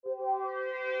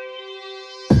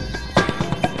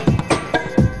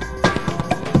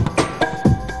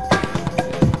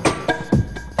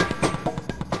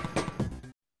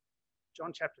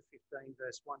John chapter 15,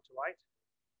 verse 1 to 8.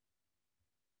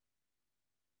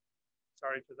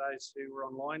 Sorry for those who were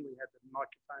online. We had the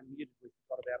microphone muted. We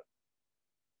forgot about it.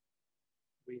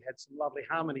 We had some lovely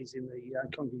harmonies in the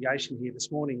congregation here this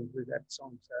morning with that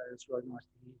song, so it's really nice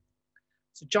to hear.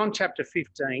 So John chapter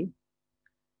 15,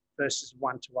 verses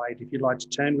 1 to 8. If you'd like to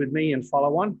turn with me and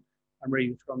follow on, I'm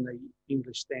reading from the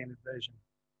English Standard Version.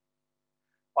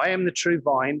 I am the true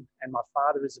vine, and my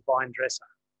Father is a vine dresser.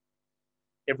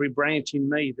 Every branch in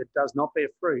me that does not bear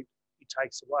fruit, he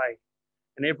takes away.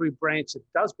 And every branch that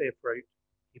does bear fruit,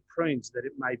 he prunes that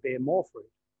it may bear more fruit.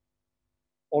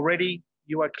 Already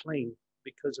you are clean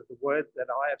because of the word that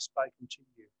I have spoken to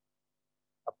you.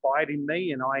 Abide in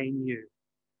me and I in you.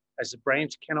 As the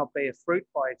branch cannot bear fruit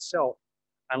by itself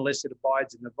unless it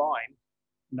abides in the vine,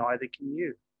 neither can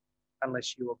you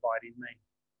unless you abide in me.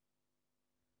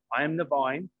 I am the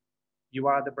vine, you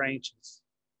are the branches.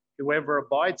 Whoever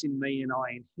abides in me and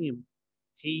I in him,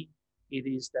 he it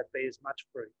is that bears much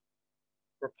fruit.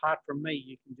 For apart from me,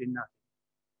 you can do nothing.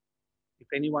 If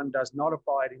anyone does not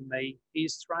abide in me, he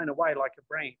is thrown away like a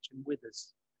branch and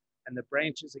withers, and the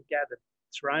branches are gathered,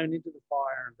 thrown into the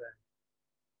fire and burned.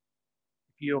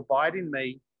 If you abide in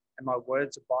me and my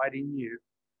words abide in you,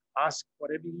 ask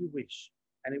whatever you wish,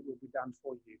 and it will be done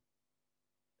for you.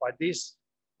 By this,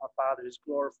 my Father is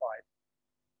glorified,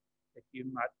 that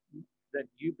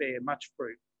you bear much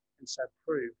fruit, and so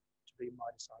prove to be my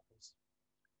disciples.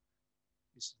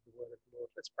 This is the word of the Lord.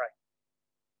 Let's pray.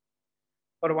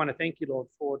 Lord, I want to thank you, Lord,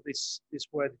 for this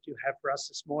word that you have for us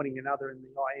this morning and other in the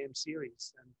I Am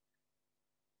series. And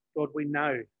Lord, we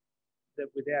know that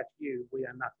without you, we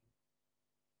are nothing.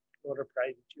 Lord, I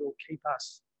pray that you'll keep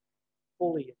us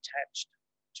fully attached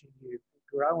to you,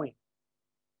 growing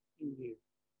in you,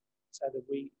 so that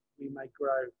we may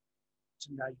grow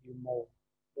to know you more.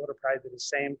 Lord, I pray that as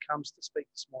Sam comes to speak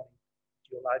this morning,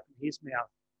 you'll open his mouth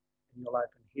and you'll open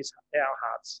our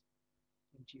hearts.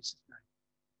 In Jesus' name,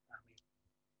 amen.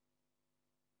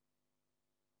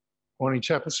 Morning,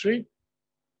 Chapel Street.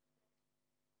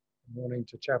 Good morning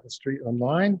to Chapel Street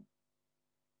online.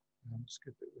 It's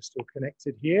good that we're still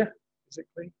connected here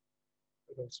physically,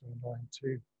 but also online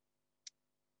too.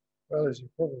 Well, as you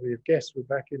probably have guessed, we're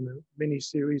back in the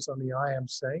mini-series on the I Am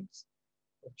sayings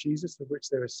of Jesus, of which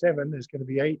there are 7. There's going to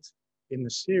be 8 in the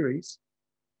series.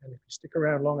 And if you stick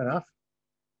around long enough,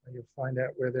 you'll find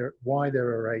out why there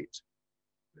are 8.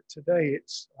 But today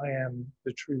it's I am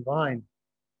the true vine.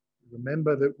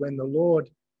 Remember that when the Lord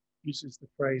uses the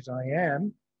phrase I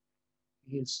am,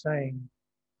 he is saying,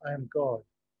 I am God,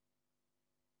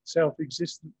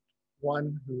 self-existent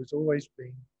one who has always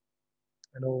been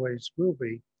and always will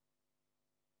be.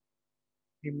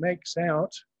 He makes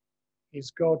out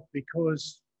he's God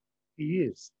because he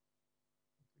is.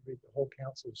 If we read the whole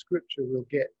counsel of Scripture, we'll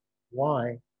get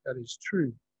why that is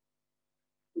true.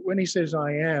 But when he says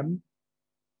I am,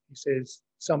 he says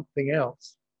something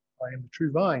else. I am the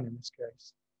true vine in this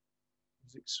case.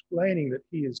 He's explaining that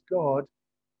he is God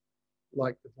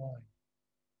like the vine,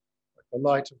 like the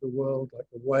light of the world, like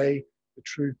the way, the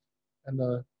truth, and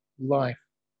the life.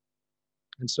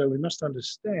 And so we must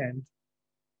understand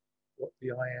what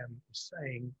the I am is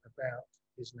saying about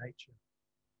his nature.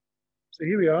 So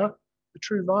here we are, the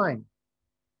true vine.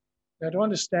 Now, to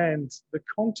understand the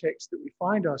context that we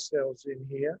find ourselves in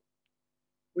here,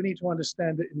 we need to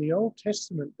understand that in the Old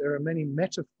Testament, there are many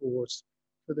metaphors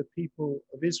for the people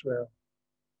of Israel,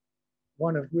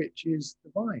 one of which is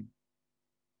the vine.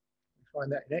 We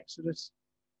find that in Exodus,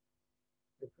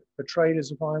 portrayed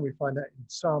as a vine. We find that in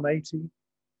Psalm 80.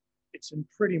 It's in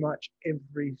pretty much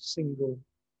every single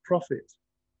prophet.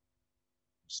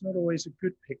 It's not always a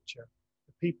good picture.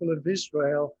 The people of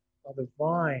Israel are the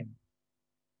vine,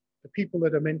 the people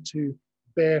that are meant to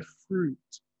bear fruit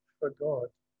for God.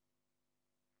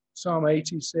 Psalm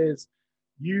 80 says,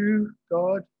 you,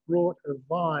 God, brought a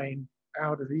vine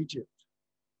out of Egypt.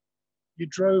 You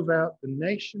drove out the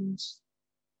nations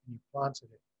and you planted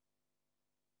it.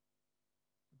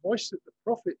 The voice that the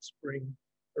prophets bring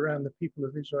around the people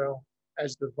of Israel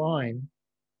as the vine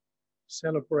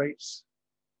celebrates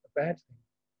a bad thing.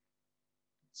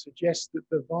 It suggests that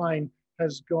the vine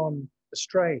has gone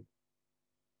astray,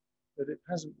 that it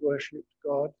hasn't worshipped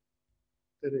God,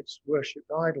 that it's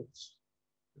worshipped idols,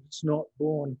 that it's not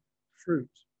borne fruit.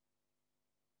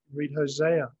 Read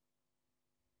Hosea,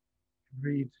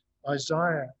 read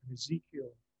Isaiah and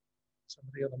Ezekiel, some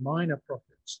of the other minor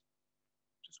prophets.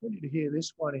 Just want you to hear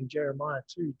this one in Jeremiah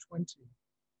 2:20.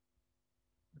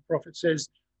 The prophet says,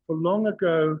 for long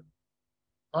ago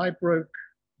I broke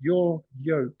your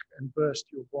yoke and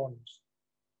burst your bonds.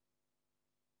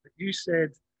 But you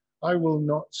said, I will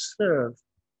not serve.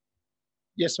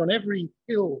 Yes, on every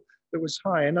hill that was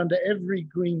high and under every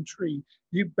green tree,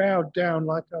 you bowed down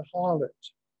like a harlot.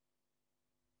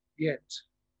 Yet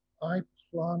I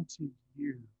planted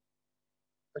you,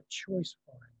 a choice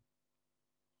vine,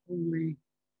 wholly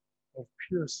of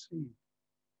pure seed.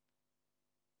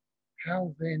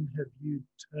 How then have you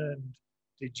turned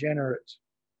degenerate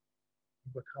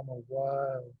and become a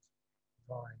wild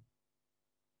vine?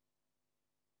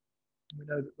 We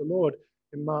know that the Lord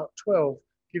in Mark 12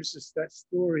 gives us that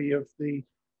story of the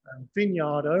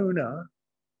vineyard owner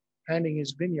handing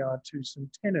his vineyard to some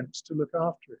tenants to look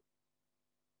after it.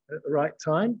 At the right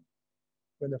time,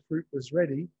 when the fruit was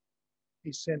ready,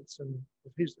 he sent some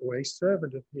of his, or a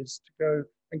servant of his, to go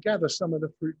and gather some of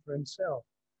the fruit for himself.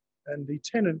 And the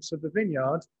tenants of the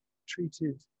vineyard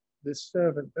treated this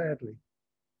servant badly.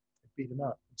 They beat him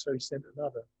up. And so he sent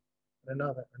another and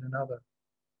another and another.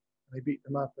 And they beat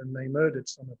them up and they murdered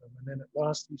some of them. And then at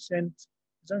last he sent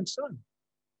his own son.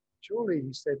 Surely,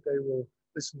 he said, they will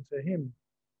listen to him.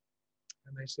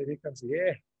 And they said, here comes the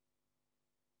heir.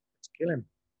 Let's kill him.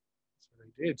 So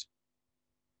they did.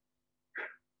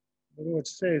 The Lord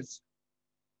says,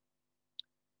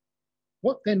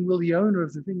 what then will the owner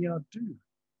of the vineyard do?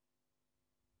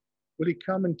 Will he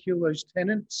come and kill those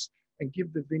tenants and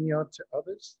give the vineyard to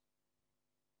others?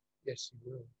 Yes, he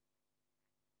will.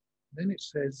 Then it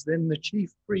says, then the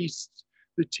chief priests,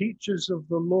 the teachers of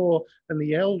the law, and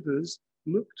the elders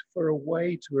looked for a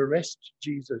way to arrest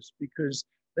Jesus because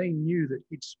they knew that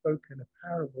he'd spoken a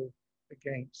parable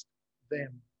against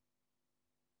them.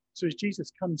 So as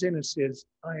Jesus comes in and says,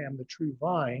 I am the true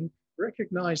vine,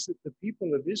 recognize that the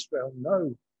people of Israel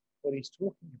know what he's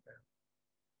talking about.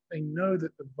 They know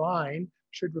that the vine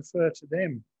should refer to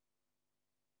them.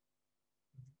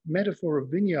 The metaphor of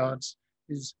vineyards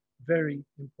is very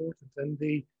important, and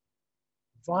the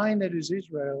vine that is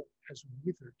Israel has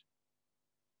withered.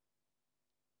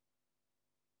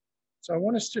 So I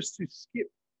want us just to skip,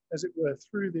 as it were,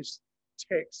 through this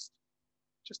text,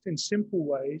 just in simple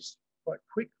ways, quite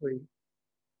quickly.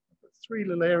 I've got three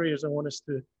little areas I want us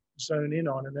to zone in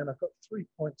on, and then I've got 3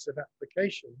 points of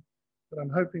application that I'm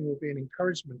hoping will be an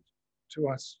encouragement to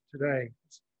us today.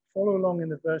 Let's follow along in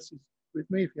the verses with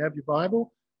me if you have your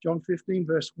Bible. John 15,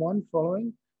 verse 1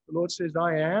 following. The Lord says,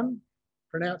 I am,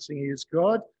 pronouncing he is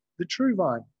God, the true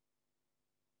vine.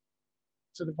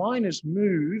 So the vine has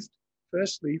moved,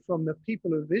 firstly, from the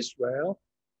people of Israel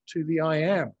to the I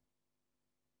am.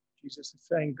 Jesus is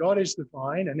saying, God is the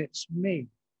vine and it's me.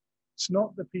 It's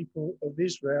not the people of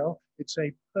Israel, it's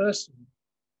a person.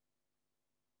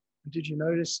 And did you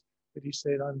notice that he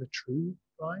said, I'm the true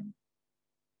vine?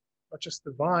 Not just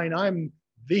the vine, I'm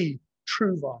the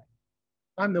true vine.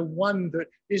 I'm the one that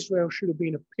Israel should have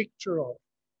been a picture of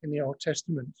in the Old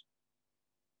Testament.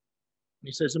 And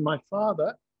he says, and my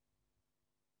Father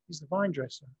is the vine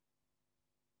dresser.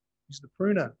 He's the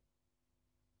pruner.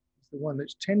 He's the one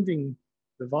that's tending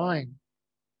the vine.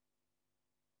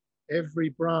 Every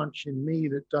branch in me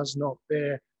that does not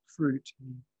bear fruit,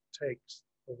 he takes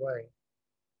away.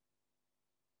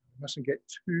 I mustn't get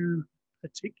too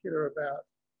particular about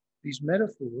these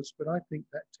metaphors, but I think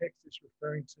that text is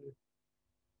referring to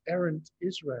errant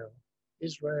Israel,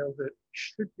 Israel that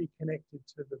should be connected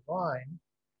to the vine,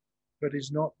 but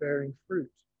is not bearing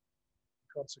fruit.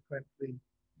 Consequently,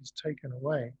 is taken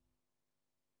away.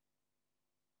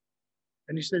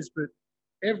 And he says, but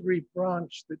every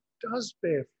branch that does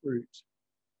bear fruit,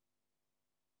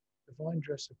 the vine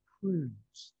dresser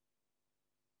prunes.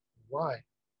 Why?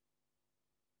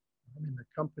 I'm in the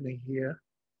company here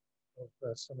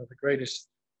of some of the greatest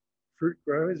fruit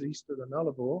growers east of the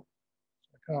Nullarbor.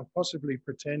 So I can't possibly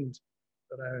pretend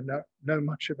that I know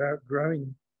much about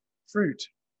growing fruit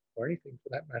or anything for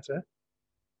that matter.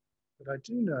 But I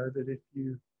do know that if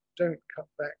you don't cut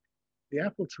back the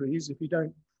apple trees, if you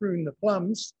don't prune the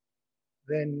plums,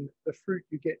 then the fruit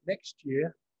you get next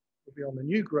year will be on the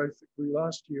new growth that grew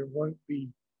last year and won't be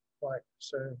quite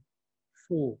so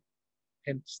full,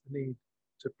 hence the need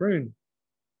to prune.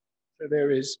 So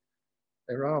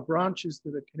there are branches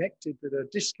that are connected that are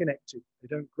disconnected. They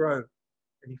don't grow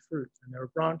any fruit. And there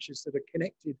are branches that are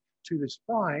connected to this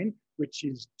vine, which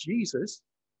is Jesus,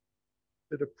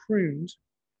 that are pruned,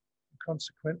 and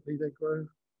consequently they grow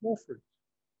more fruit.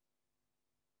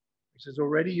 He says,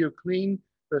 already you're clean.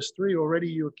 Verse 3, already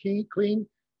you're clean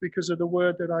because of the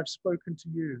word that I've spoken to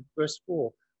you. Verse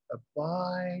 4,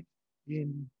 abide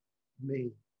in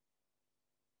me,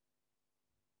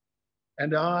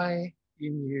 and I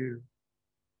in you.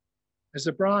 As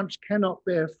a branch cannot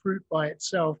bear fruit by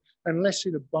itself unless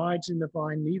it abides in the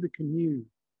vine, neither can you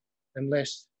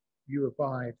unless you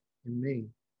abide in me.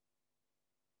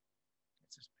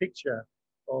 It's this picture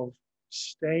of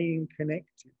staying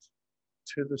connected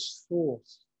to the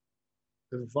source,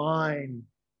 the vine,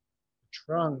 the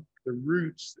trunk, the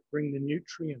roots that bring the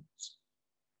nutrients.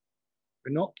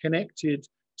 We're not connected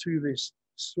to this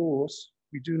source.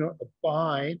 We do not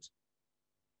abide.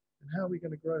 And how are we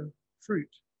going to grow fruit?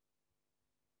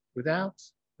 Without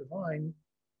the vine,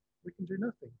 we can do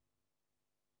nothing.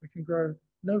 We can grow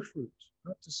no fruit.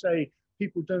 Not to say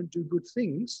people don't do good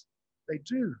things. They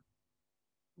do.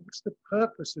 But what's the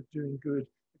purpose of doing good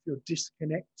if you're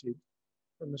disconnected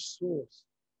from the source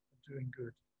of doing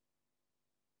good?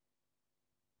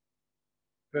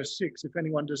 Verse 6, if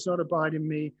anyone does not abide in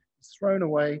me, is thrown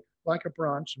away like a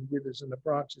branch and withers, and the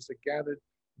branches are gathered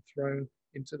and thrown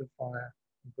into the fire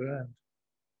and burned.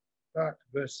 But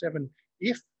verse 7,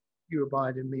 if you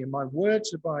abide in me and my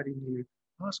words abide in you,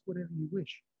 ask whatever you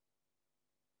wish,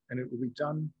 and it will be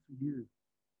done for you.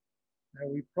 Now,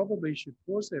 we probably should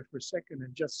pause there for a second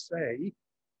and just say,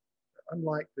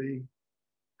 unlike the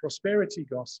prosperity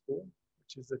gospel,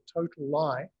 which is a total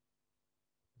lie,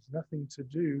 has nothing to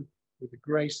do with the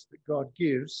grace that God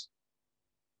gives,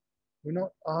 we're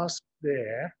not asked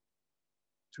there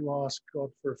to ask God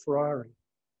for a Ferrari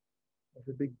or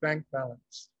a big bank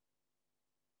balance.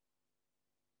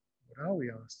 What are we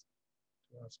asked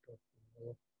to ask God for?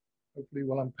 Well, hopefully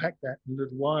we'll unpack that in a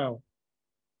little while.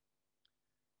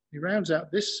 He rounds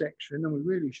out this section, and we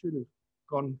really should have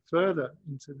gone further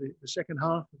into the second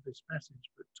half of this passage,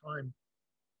 but time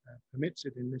permits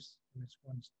it in this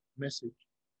one message.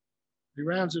 He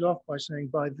rounds it off by saying,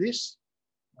 by this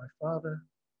my Father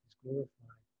is glorified,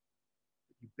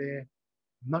 that you bear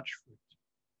much fruit.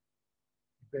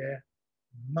 You bear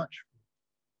much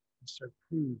fruit, and so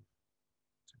prove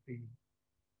to be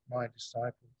my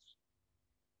disciples.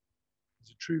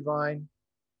 As a true vine,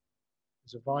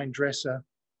 as a vine dresser,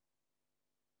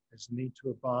 there's a need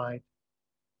to abide.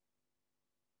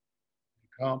 You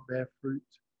can't bear fruit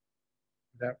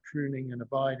without pruning and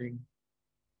abiding.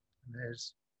 And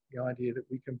there's the idea that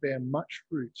we can bear much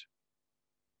fruit.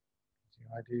 There's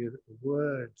the idea that the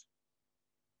word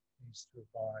needs to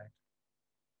abide.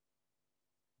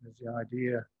 There's the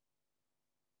idea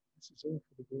this is all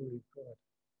for the glory of God.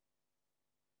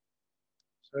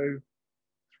 So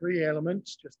 3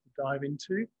 elements just to dive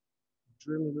into,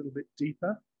 drill a little bit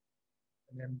deeper,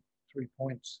 and then 3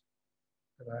 points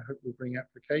that I hope will bring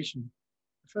application.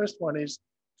 The first one is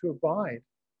to abide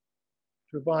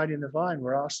in the vine.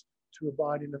 We're asked to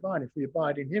abide in the vine. If we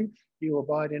abide in him, he will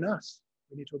abide in us.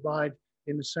 We need to abide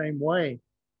in the same way.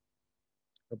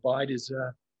 Abide is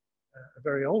a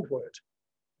very old word.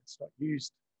 It's not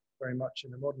used very much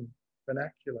in the modern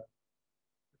vernacular.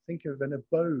 Think of an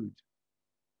abode.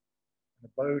 An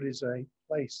abode is a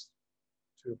place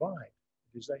to abide.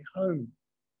 It is a home.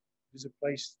 It is a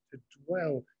place to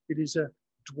dwell. It is a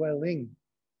dwelling.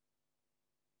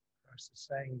 Christ is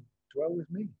saying, dwell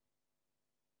with me.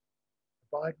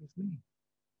 Abide with me.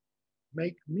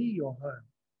 Make me your home.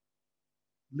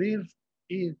 Live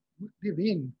in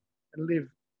and live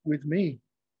with me.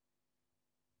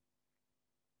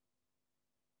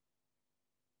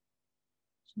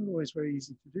 It's not always very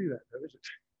easy to do that, though, is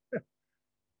it?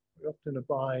 We often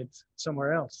abide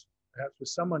somewhere else, perhaps with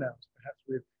someone else, perhaps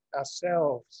with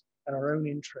ourselves and our own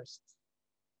interests.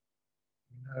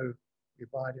 We know we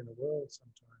abide in the world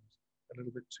sometimes a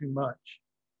little bit too much.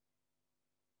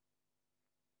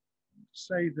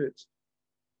 Say that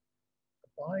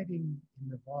abiding in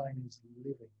the vine is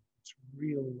living. It's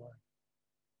real life.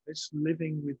 It's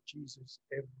living with Jesus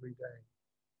every day.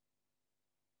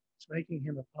 It's making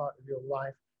him a part of your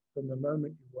life from the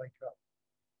moment you wake up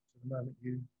to the moment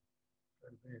you go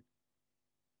to bed.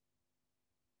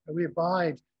 And we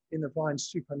abide in the vine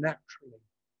supernaturally.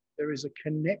 There is a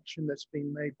connection that's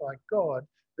been made by God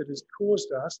that has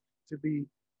caused us to be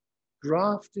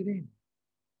grafted in,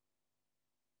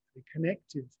 to be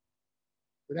connected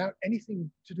without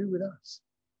anything to do with us,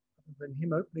 other than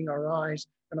him opening our eyes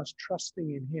and us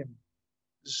trusting in him.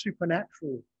 There's a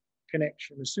supernatural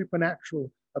connection, a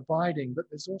supernatural abiding, but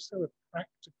there's also a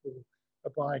practical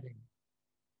abiding.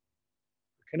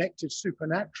 Connected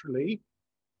supernaturally,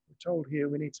 we're told here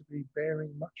we need to be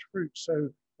bearing much fruit. So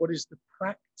what is the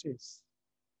practice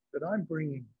that I'm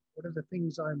bringing? What are the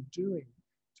things I'm doing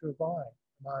to abide?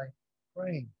 Am I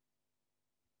praying?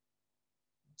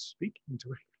 I'm speaking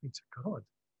directly to God.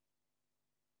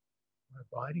 Am I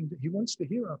abiding? He wants to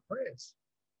hear our prayers.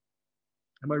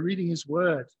 Am I reading his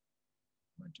word?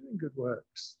 Am I doing good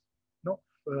works? Not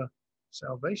for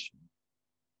salvation,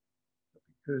 but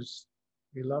because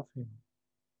we love him.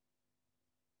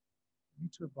 We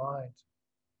need to abide.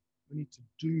 We need to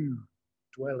do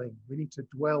dwelling. We need to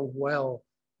dwell well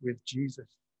with Jesus.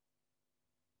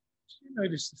 You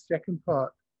notice the second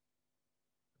part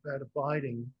about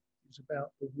abiding is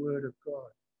about the word of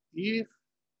God. If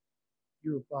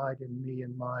you abide in me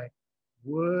and my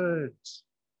words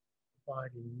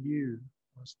abide in you,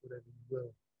 ask whatever you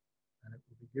will, and it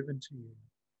will be given to you.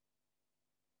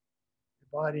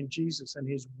 Abide in Jesus, and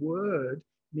his word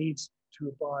needs to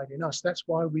abide in us. That's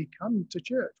why we come to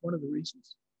church, one of the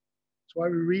reasons. That's why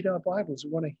we read our Bibles.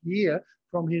 We want to hear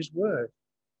from his word.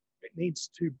 It needs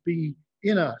to be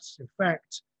in us. In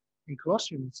fact, in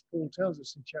Colossians, Paul tells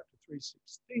us in chapter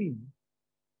 3:16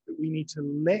 that we need to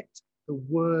let the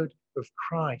word of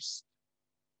Christ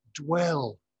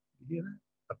dwell. You hear that?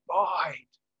 Abide.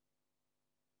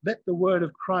 Let the word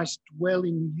of Christ dwell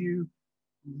in you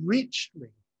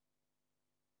richly.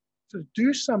 To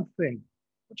do something,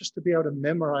 not just to be able to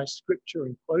memorize scripture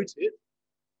and quote it.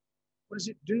 What is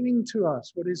it doing to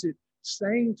us? What is it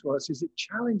saying to us? Is it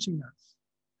challenging us?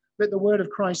 Let the word of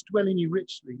Christ dwell in you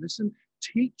richly. Listen,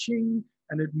 teaching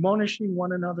and admonishing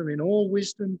one another in all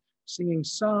wisdom, singing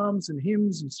psalms and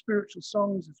hymns and spiritual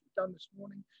songs, as we've done this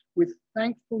morning, with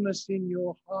thankfulness in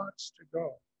your hearts to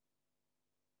God.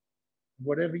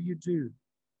 Whatever you do,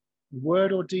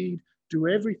 word or deed, do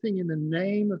everything in the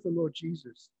name of the Lord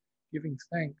Jesus, giving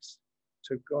thanks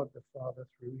to God the Father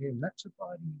through him. That's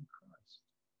abiding in Christ.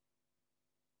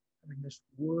 Having this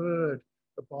word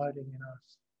abiding in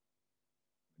us.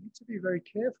 We need to be very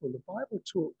careful. The Bible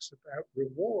talks about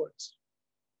rewards.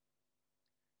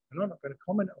 And I'm not going to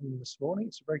comment on them this morning.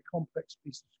 It's a very complex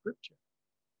piece of scripture.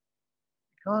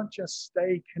 We can't just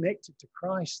stay connected to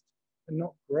Christ and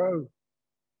not grow.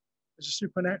 There's a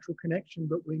supernatural connection,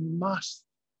 but we must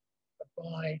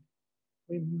abide.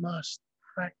 We must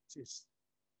practice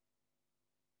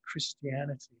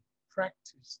Christianity,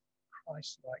 practice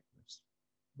Christ-likeness.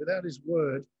 Without his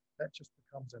word, that just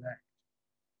becomes an act.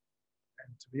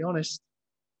 And to be honest,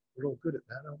 we're all good at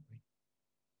that, aren't we?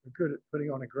 We're good at putting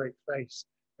on a great face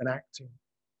and acting.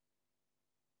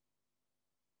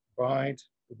 Abide,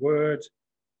 the word,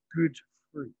 good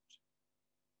fruit.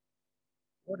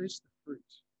 What is the fruit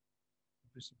of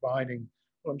this abiding?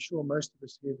 Well, I'm sure most of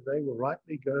us here today will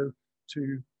rightly go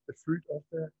to the fruit of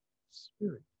the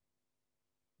Spirit.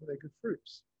 Well, they're good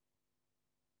fruits.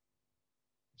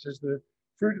 It says the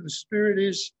fruit of the Spirit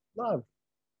is love.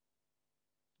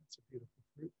 That's a beautiful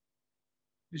fruit.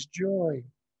 Is joy,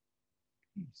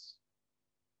 peace,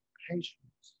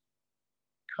 patience,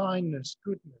 kindness,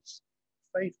 goodness,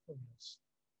 faithfulness,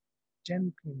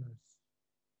 gentleness,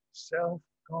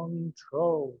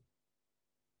 self-control.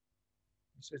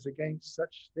 He says, against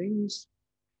such things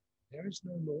there is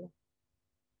no law.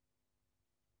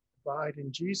 Abide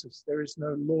in Jesus. There is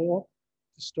no law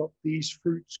to stop these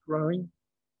fruits growing.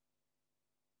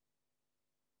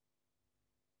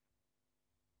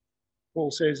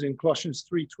 Paul says in Colossians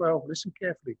 3:12, listen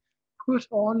carefully, put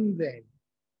on then,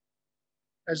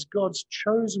 as God's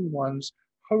chosen ones,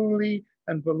 holy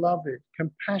and beloved,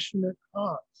 compassionate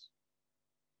hearts.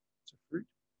 It's a fruit.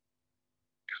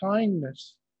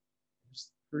 Kindness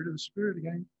is the fruit of the Spirit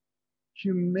again.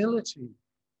 Humility,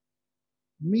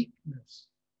 meekness,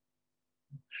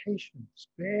 patience,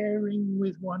 bearing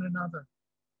with one another.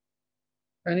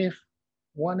 And if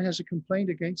one has a complaint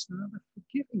against another,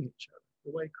 forgiving each other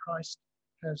the way Christ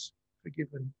has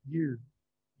forgiven you,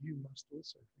 you must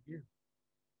also forgive.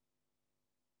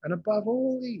 And above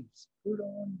all these, put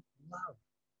on love,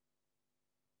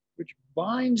 which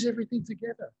binds everything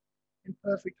together in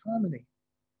perfect harmony.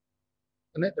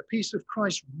 And let the peace of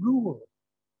Christ rule.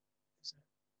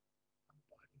 I'm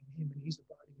abiding in him and he's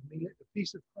abiding in me. Let the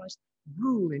peace of Christ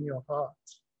rule in your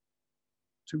hearts,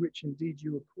 to which indeed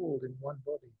you are called in one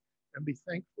body, and be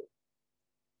thankful.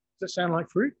 Does that sound like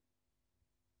fruit?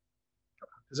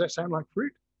 Does that sound like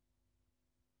fruit?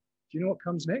 Do you know what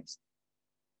comes next?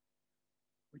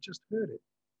 We just heard it.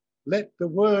 Let the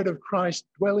word of Christ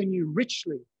dwell in you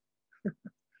richly. Do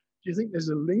you think there's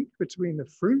a link between the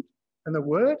fruit and the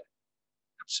word?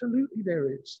 Absolutely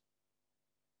there is.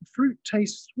 The fruit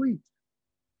tastes sweet.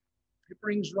 It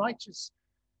brings righteous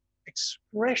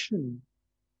expression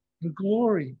and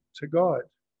glory to God.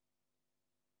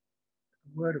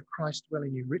 The word of Christ dwell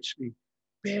in you richly.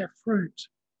 Bear fruit.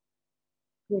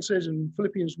 Paul says in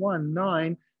Philippians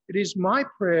 1:9, it is my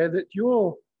prayer that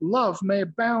your love may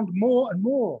abound more and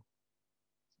more.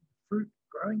 Fruit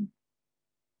growing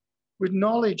with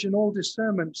knowledge and all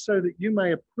discernment, so that you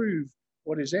may approve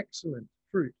what is excellent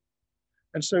fruit,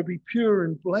 and so be pure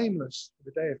and blameless for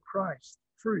the day of Christ.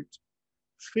 Fruit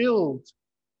filled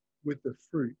with the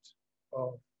fruit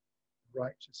of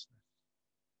righteousness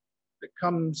that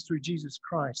comes through Jesus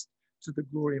Christ to the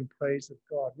glory and praise of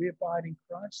God. We abide in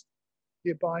Christ. He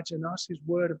abides in us. His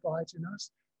word abides in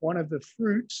us. one of the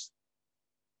fruits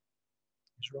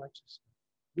is righteousness.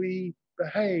 We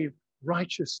behave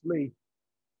righteously.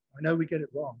 I know we get it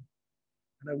wrong.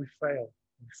 I know we fail,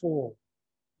 we fall,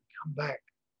 we come back.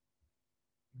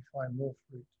 We find more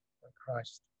fruit by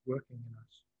Christ working in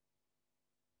us.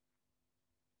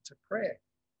 It's a prayer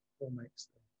Paul makes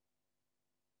there.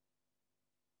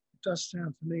 It does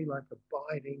sound to me like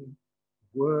abiding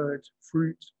word,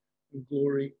 fruit, and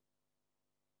glory.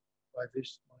 By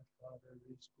this my Father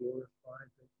is glorified,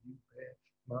 that you bear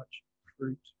much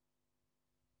fruit.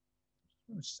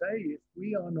 I want to say, if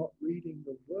we are not reading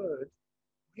the word,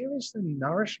 where is the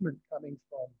nourishment coming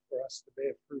from for us to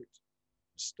bear fruit?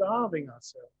 We're starving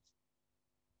ourselves.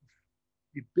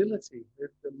 The ability,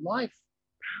 the life,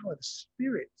 power, the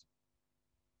Spirit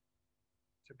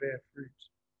to bear fruit.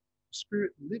 The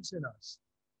Spirit lives in us.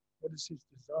 What is his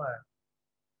desire?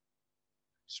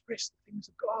 Express the things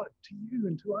of God to you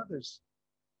and to others.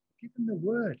 Give them the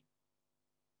word.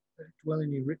 Let it dwell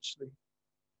in you richly.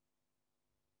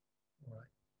 All right.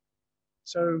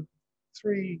 So,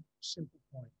 3 simple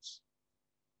points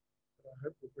that I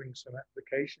hope will bring some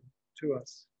application to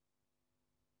us.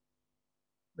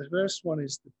 The first one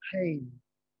is the pain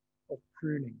of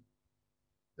pruning.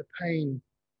 The pain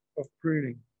of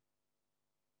pruning.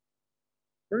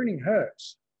 Pruning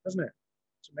hurts, doesn't it?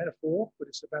 It's a metaphor, but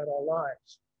it's about our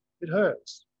lives. It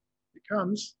hurts. It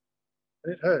comes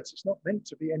and it hurts. It's not meant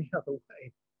to be any other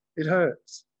way. It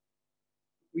hurts.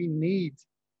 We need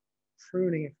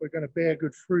pruning if we're going to bear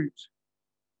good fruit.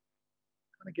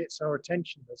 It kind of gets our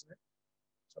attention, doesn't it?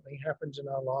 Something happens in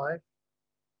our life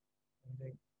and we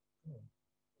think, oh,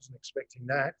 I wasn't expecting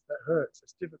that. That hurts.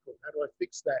 That's difficult. How do I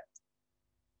fix that?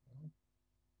 Well,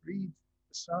 read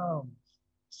the Psalms.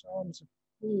 The Psalms are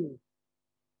full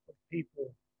of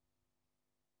people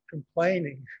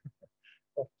complaining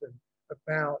often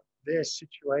about their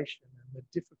situation and the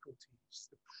difficulties,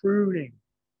 the pruning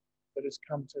that has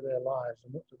come to their lives.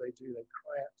 And what do? They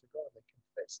cry out to God. They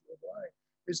confess, Lord, why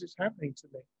is this happening to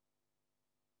me?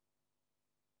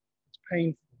 It's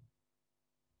painful.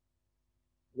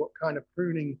 What kind of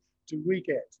pruning do we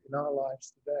get in our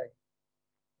lives today?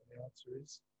 And the answer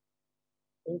is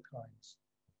all kinds.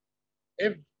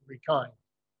 Every kind.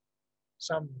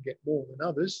 Some get more than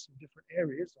others in different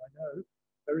areas. I know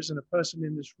there isn't a person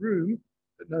in this room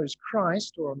that knows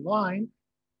Christ or online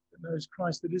that knows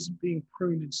Christ that isn't being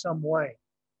pruned in some way.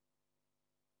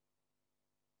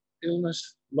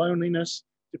 Illness, loneliness,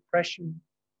 depression,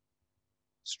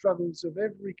 struggles of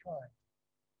every kind.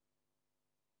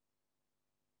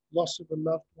 Loss of a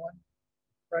loved one.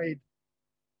 Prayed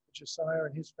for Josiah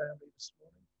and his family this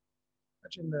morning.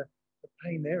 Imagine the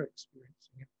pain they're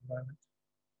experiencing at the moment.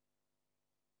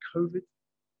 COVID,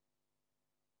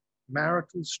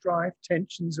 marital strife,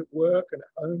 tensions at work and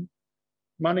at home,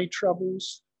 money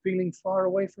troubles, feeling far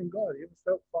away from God. You ever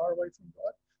felt far away from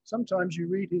God? Sometimes you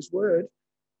read his word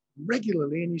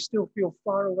regularly and you still feel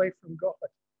far away from God. Do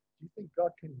you think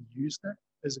God can use that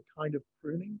as a kind of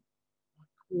pruning? It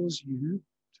might cause you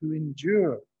to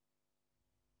endure.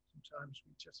 Sometimes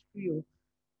we just feel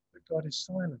that God is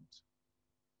silent.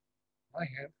 I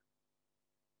have.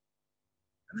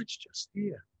 And that's just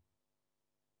here.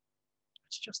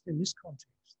 It's just in this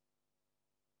context.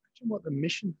 Imagine what the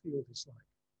mission field is like.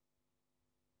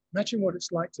 Imagine what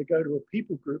it's like to go to a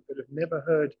people group that have never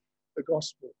heard the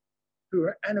gospel, who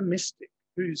are animistic,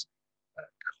 whose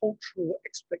cultural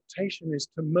expectation is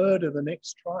to murder the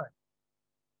next tribe.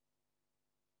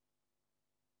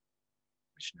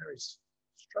 Missionaries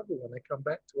struggle when they come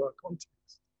back to our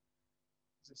context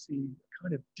to see a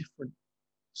kind of different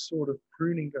sort of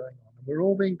pruning going on. And we're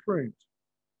all being pruned.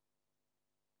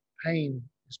 Pain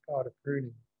is part of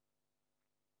pruning.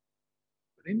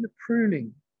 But in the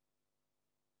pruning,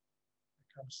 there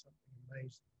comes something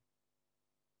amazing.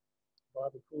 The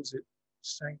Bible calls it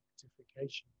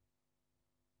sanctification.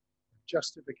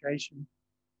 Justification,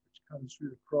 which comes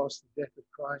through the cross, the death of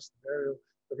Christ, the burial,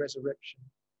 the resurrection.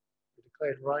 We're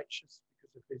declared righteous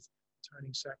because of his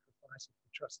atoning sacrifice. If we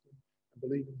trust him and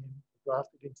believe in him, we're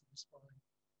grafted into his vine.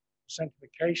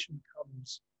 Sanctification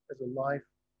comes as a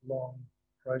lifelong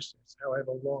process,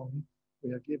 however long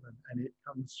we are given, and it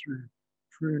comes through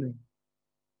pruning.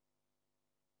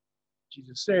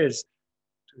 Jesus says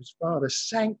to his Father,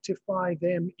 sanctify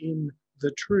them in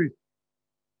the truth.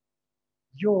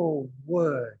 Your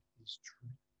word is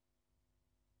truth.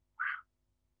 Wow.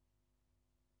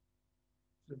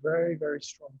 It's a very, very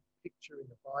strong picture in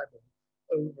the Bible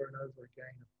over and over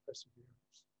again of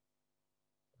perseverance,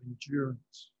 of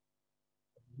endurance,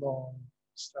 of long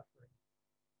suffering.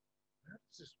 How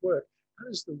does this work? How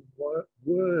does the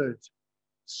word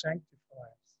sanctify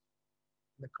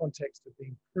us? in the context of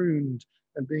being pruned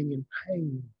and being in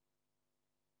pain.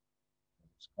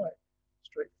 It's quite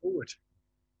straightforward.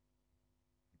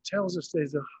 It tells us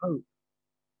there's a hope.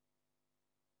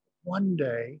 One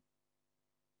day,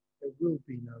 there will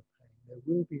be no pain. There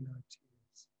will be no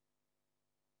tears.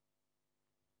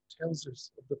 It tells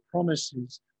us of the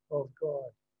promises of God.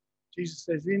 Jesus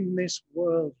says, in this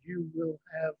world, you will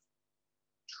have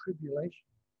tribulation.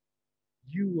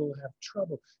 You will have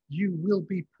trouble. You will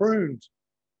be pruned.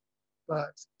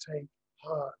 But take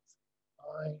heart.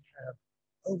 I have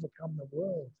overcome the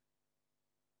world.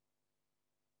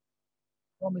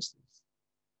 Promises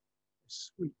are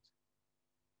sweet.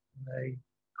 And they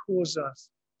cause us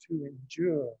to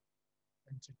endure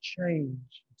and to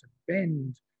change, and to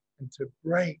bend and to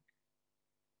break.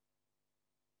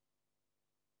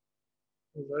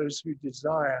 For those who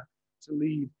desire to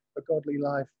lead a godly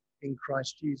life in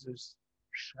Christ Jesus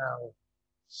shall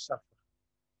suffer.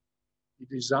 You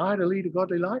desire to lead a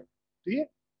godly life? Do you?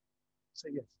 Say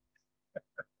yes.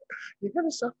 You're going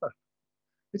to suffer.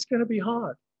 It's going to be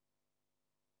hard.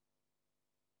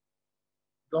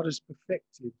 God has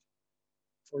perfected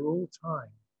for all time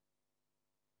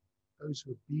those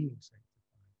who are being sanctified.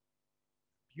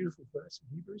 Beautiful verse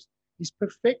in Hebrews. He's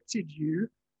perfected you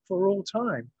for all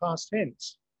time, past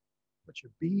tense. But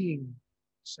you're being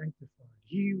sanctified.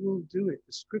 He will do it.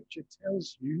 The scripture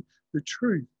tells you the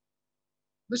truth.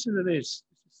 Listen to this.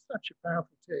 This is such a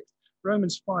powerful text.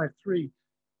 Romans 5:3.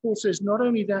 Paul says, not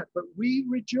only that, but we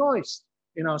rejoice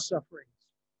in our sufferings.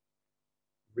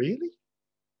 Really?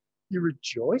 You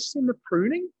rejoice in the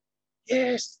pruning?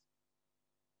 Yes.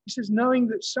 He says, knowing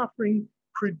that suffering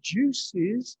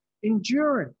produces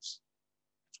endurance.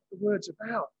 That's what the word's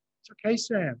about. It's okay,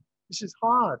 Sam. This is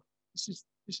hard. This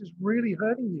is really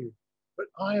hurting you. But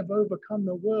I have overcome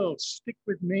the world. Stick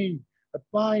with me.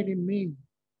 Abide in me.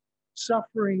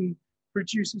 Suffering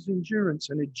produces endurance,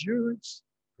 and endurance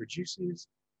produces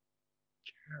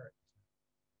character.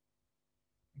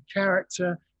 And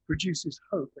character produces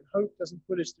hope, and hope doesn't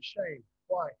put us to shame.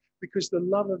 Why? Because the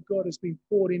love of God has been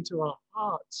poured into our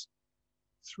hearts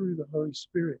through the Holy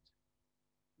Spirit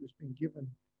who has been given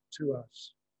to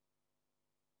us.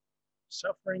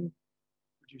 Suffering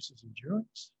produces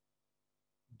endurance.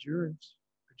 Endurance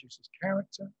produces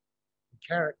character, and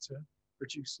character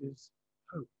produces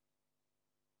hope.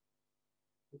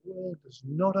 The world does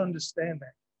not understand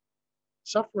that.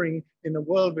 Suffering in the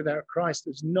world without Christ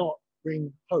does not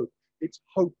bring hope. It's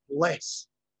hopeless.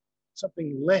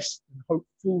 Something less than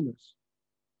hopefulness.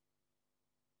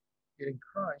 Yet in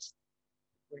Christ,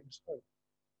 it brings hope.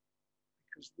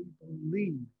 Because we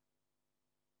believe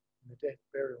in the death,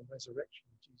 burial, and resurrection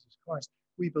of Jesus Christ.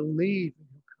 We believe that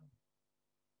he'll come.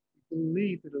 We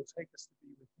believe that he'll take us to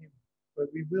be with him, where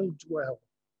we will dwell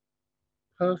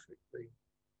perfectly.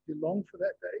 Do you long for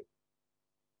that day?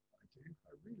 I do.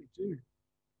 I really do.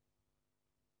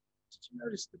 Did you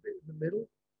notice the bit in the middle?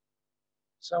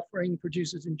 Suffering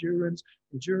produces endurance.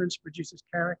 Endurance produces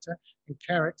character. And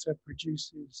character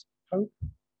produces hope.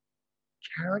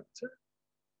 Character.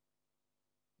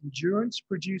 Endurance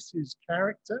produces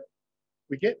character.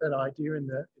 We get that idea in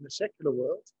the secular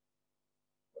world.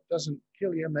 What doesn't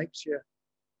kill you makes you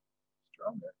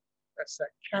stronger. That's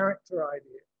that character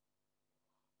idea.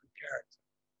 Good character.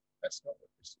 That's not what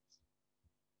this is.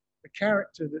 The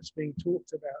character that's being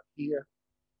talked about here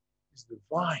is the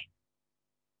vine.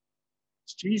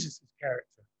 It's Jesus'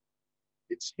 character.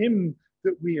 It's him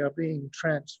that we are being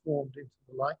transformed into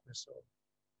the likeness of.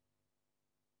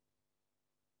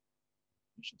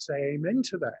 You should say amen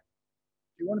to that.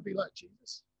 Do you want to be like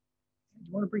Jesus? Do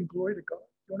you want to bring glory to God?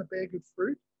 Do you want to bear good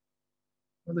fruit?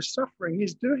 Well, the suffering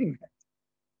is doing that.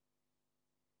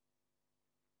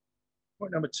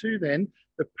 Point number 2 then,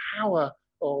 the power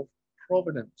of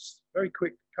providence. Very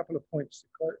quick couple of points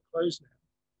to close now.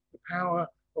 The power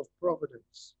of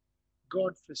providence.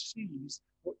 God foresees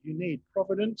what you need.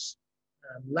 Providence,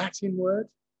 Latin word,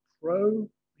 pro,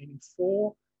 meaning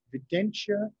for,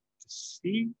 videntia, to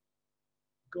see.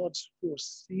 God's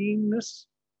foreseeingness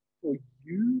for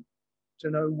you to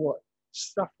know what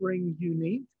suffering you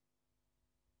need.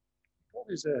 God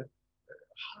is a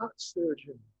heart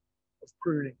surgeon of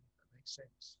pruning, if that makes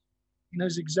sense. He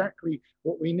knows exactly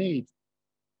what we need.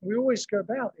 We always go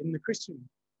about in the Christian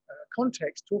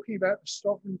context talking about the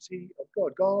sovereignty of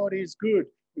God. God is good.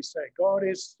 We say God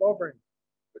is sovereign.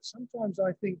 But sometimes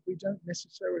I think we don't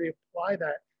necessarily apply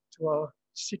that to our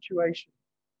situation.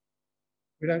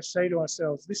 We don't say to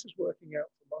ourselves, this is working out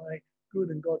for my good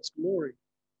and God's glory.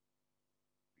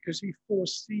 Because he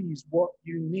foresees what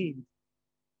you need.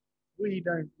 We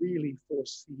don't really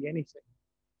foresee anything.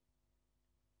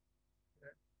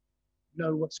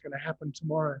 know what's going to happen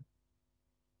tomorrow.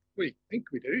 We think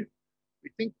we do. We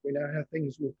think we know how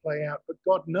things will play out, but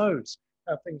God knows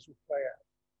how things will play out.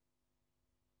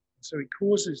 And so he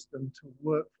causes them to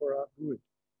work for our good.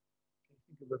 Can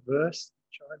you think of a verse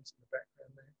that shines in the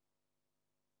background there?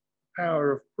 The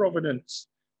power of providence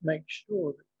makes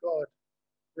sure that God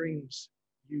brings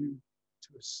you to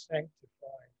a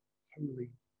sanctified, holy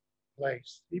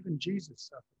place. Even Jesus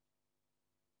suffered.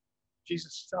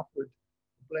 Jesus suffered,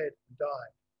 bled, and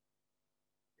died.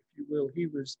 If you will, he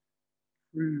was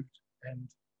proved and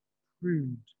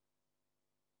pruned.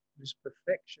 His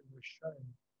perfection was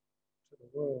shown to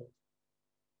the world.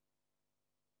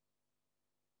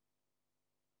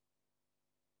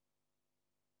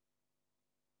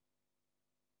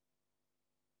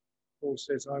 Paul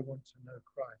says, I want to know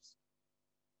Christ.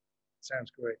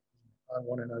 Sounds great. I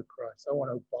want to know Christ. I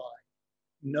want to abide,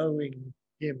 knowing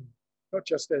him, not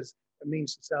just as a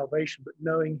means of salvation, but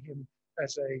knowing him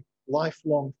as a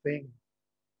lifelong thing.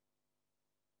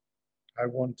 I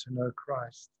want to know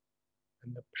Christ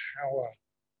and the power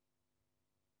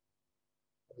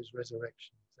of his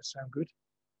resurrection. Does that sound good?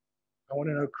 I want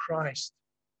to know Christ.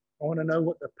 I want to know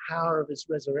what the power of his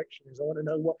resurrection is. I want to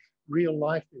know what real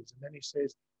life is. And then he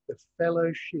says, the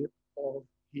fellowship of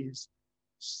his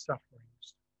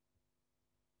sufferings,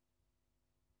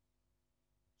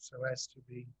 so as to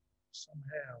be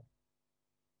somehow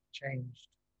changed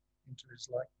into his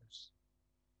likeness.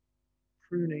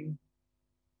 Pruning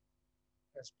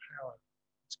has power.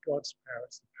 It's God's power.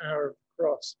 It's the power of the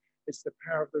cross. It's the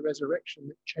power of the resurrection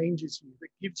that changes you, that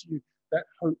gives you that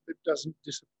hope that doesn't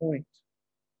disappoint.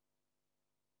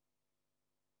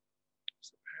 It's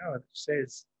the power that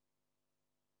says,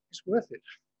 it's worth it.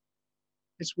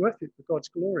 It's worth it for God's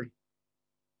glory.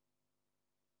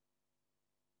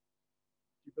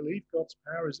 Do you believe God's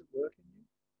power is at work in you?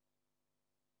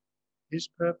 His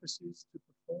purpose is to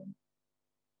perform?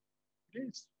 It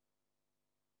is.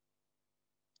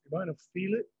 You might not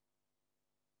feel it,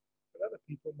 but other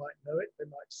people might know it. They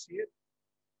might see it.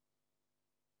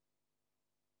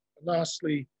 And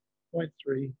lastly, point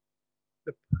 3,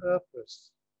 the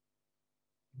purpose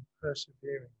in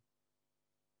persevering.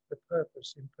 The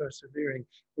purpose in persevering.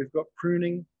 We've got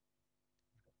pruning,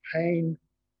 pain,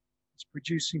 it's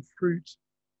producing fruit.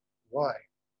 Why?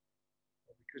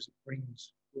 Well, because it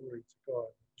brings glory to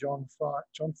God.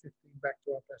 John 15, back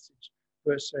to our passage,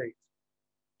 verse 8.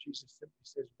 Jesus simply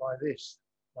says, by this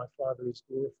my Father is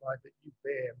glorified, that you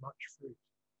bear much fruit,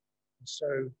 and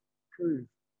so prove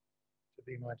to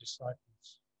be my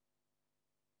disciples.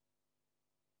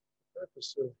 The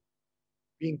purpose of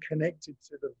being connected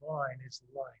to the vine is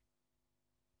life,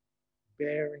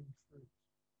 bearing fruit.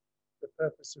 The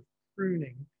purpose of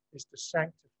pruning is to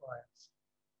sanctify us,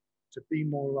 to be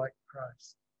more like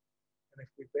Christ. And if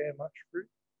we bear much fruit,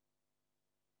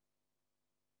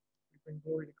 we bring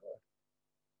glory to God.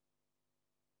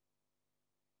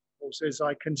 Paul says,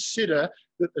 I consider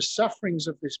that the sufferings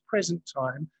of this present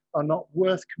time are not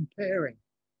worth comparing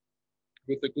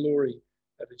with the glory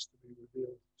that is to be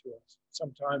revealed to us.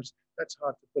 Sometimes that's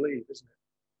hard to believe, isn't it?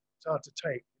 It's hard to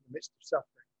take in the midst of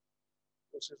suffering.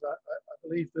 Paul says, I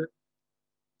believe that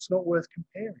it's not worth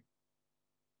comparing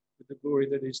with the glory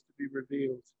that is to be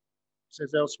revealed. He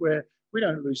says elsewhere, we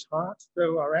don't lose heart,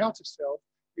 though our outer self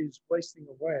is wasting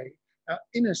away. Our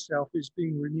inner self is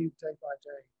being renewed day by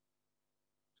day.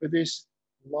 For this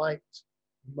light,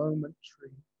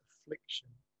 momentary affliction,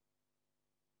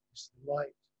 this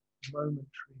light, momentary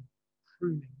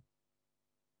pruning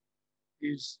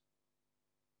is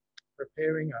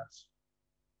preparing us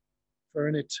for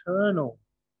an eternal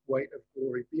weight of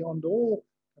glory beyond all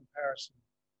comparison.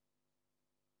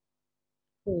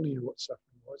 Paul knew what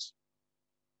suffering was.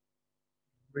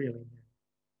 He really knew.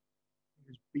 He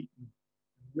was beaten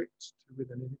and whipped to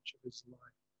within an inch of his life,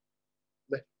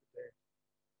 left for dead,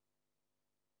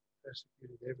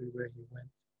 persecuted everywhere he went.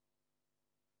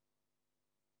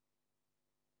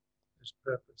 There's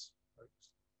purpose, folks,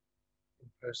 in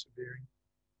persevering.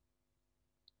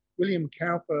 William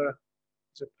Cowper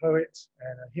is a poet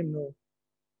and a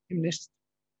hymnist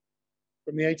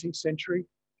from the 18th century.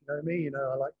 If you know me, you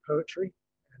know I like poetry,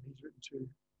 and he's written two, in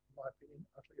my opinion,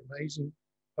 utterly amazing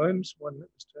poems, one that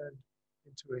was turned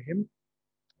into a hymn.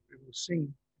 We will sing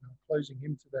in our closing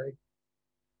hymn today.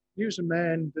 He was a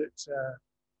man that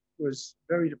was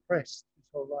very depressed his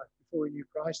whole life. Before he knew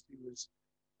Christ, he was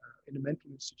in a mental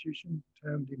institution,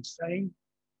 termed insane.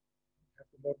 We have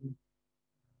the modern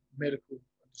medical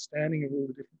understanding of all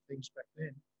the different things back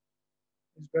then.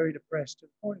 He was very depressed to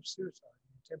the point of suicide.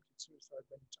 He attempted suicide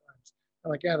many times.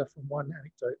 And I gather from one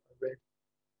anecdote I read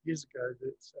years ago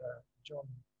that John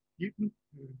Newton,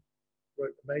 who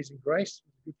wrote Amazing Grace,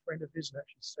 was a good friend of his and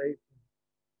actually saved him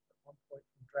at one point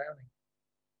from drowning.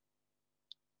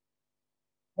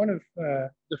 One of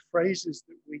the phrases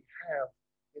that we have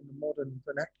in the modern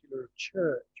vernacular of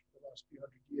church for the last few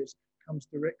hundred years comes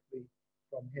directly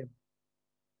from him.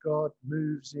 God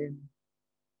moves in,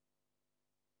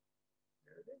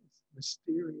 there it is,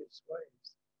 mysterious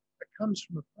ways. That comes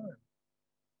from a poem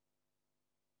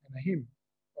and a hymn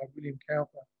by William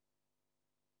Cowper.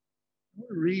 I want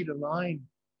to read a line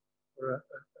or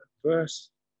a verse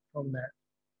from that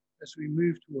as we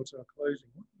move towards our closing.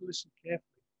 I want you to listen carefully.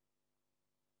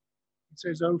 It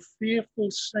says, "O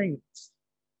fearful saints,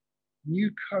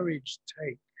 new courage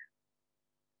take.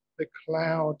 The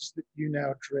clouds that you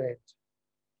now dread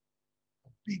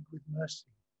are big with mercy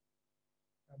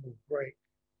and will break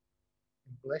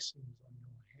in blessings on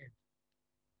your head.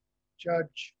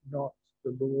 Judge not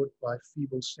the Lord by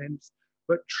feeble sense,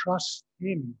 but trust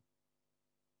him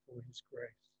for his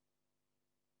grace.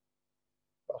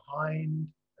 Behind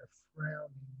a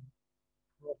frowning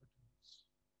providence,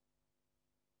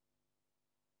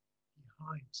 he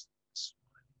hides the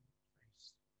smiling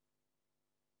face.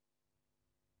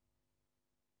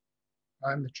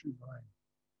 I am the true vine.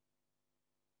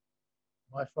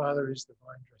 My Father is the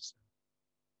vine dresser.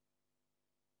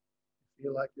 You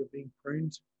feel like you're being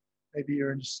pruned. Maybe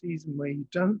you're in a season where you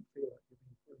don't feel like you're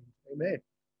being pruned. Amen.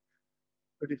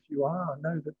 But if you are,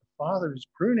 know that the Father is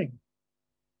pruning.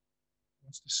 He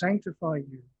wants to sanctify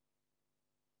you.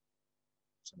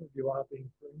 Some of you are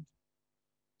being pruned.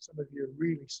 Some of you are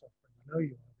really suffering. I know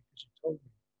you are because you told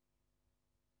me.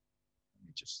 Let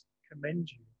me just commend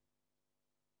you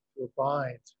to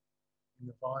abide in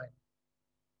the vine.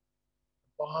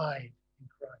 Abide in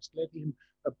Christ. Let him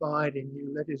abide in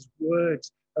you. Let his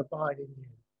words abide in you.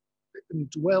 Let them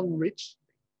dwell richly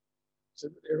so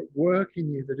that they're at work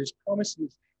in you, that his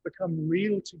promises become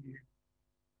real to you.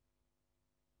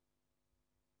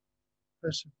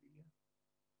 Persevere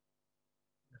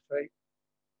in the faith.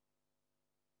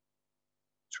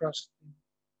 Trust him.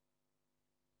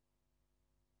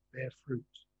 Bear fruit.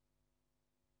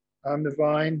 I'm the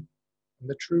vine, I'm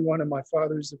the true one, and my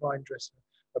Father is the vine dresser.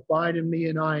 Abide in me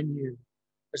and I in you.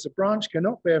 As the branch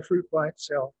cannot bear fruit by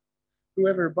itself,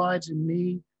 whoever abides in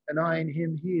me and I in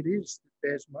him, he it is that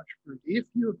bears much fruit. If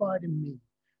you abide in me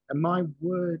and my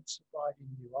words abide in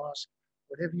you, ask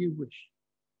whatever you wish,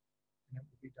 and it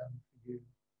will be done for you.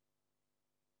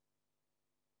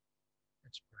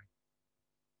 Let's pray.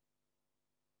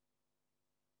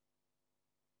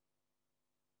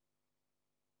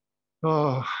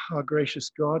 Oh, our gracious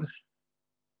God,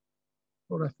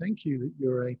 Lord, I thank you that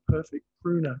you're a perfect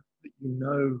pruner, that you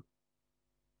know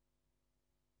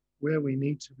where we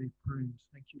need to be pruned.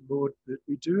 Thank you, Lord, that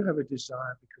we do have a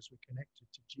desire because we're connected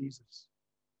to Jesus.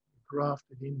 We're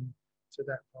grafted in to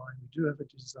that vine. We do have a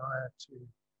desire to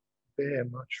bear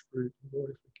much fruit. And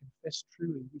Lord, if we confess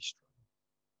truly, we struggle.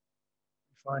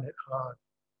 We find it hard.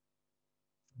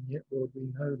 And yet, Lord,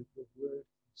 we know that your word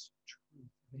is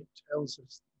truth, and it tells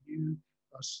us that you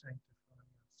are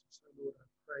sanctifying us. So, Lord, I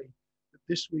pray that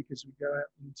this week as we go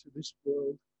out into this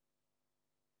world,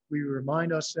 we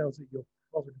remind ourselves that you're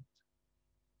provident.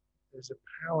 There's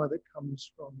a power that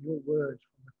comes from your word,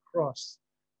 from the cross,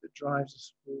 that drives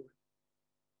us forward.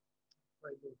 I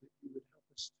pray, Lord, that you would help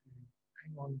us to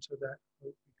hang on to that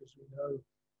hope, because we know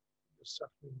that your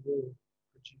suffering will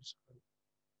produce hope.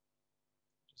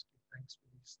 Just give thanks for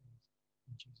these things.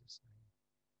 In Jesus'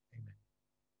 name, amen.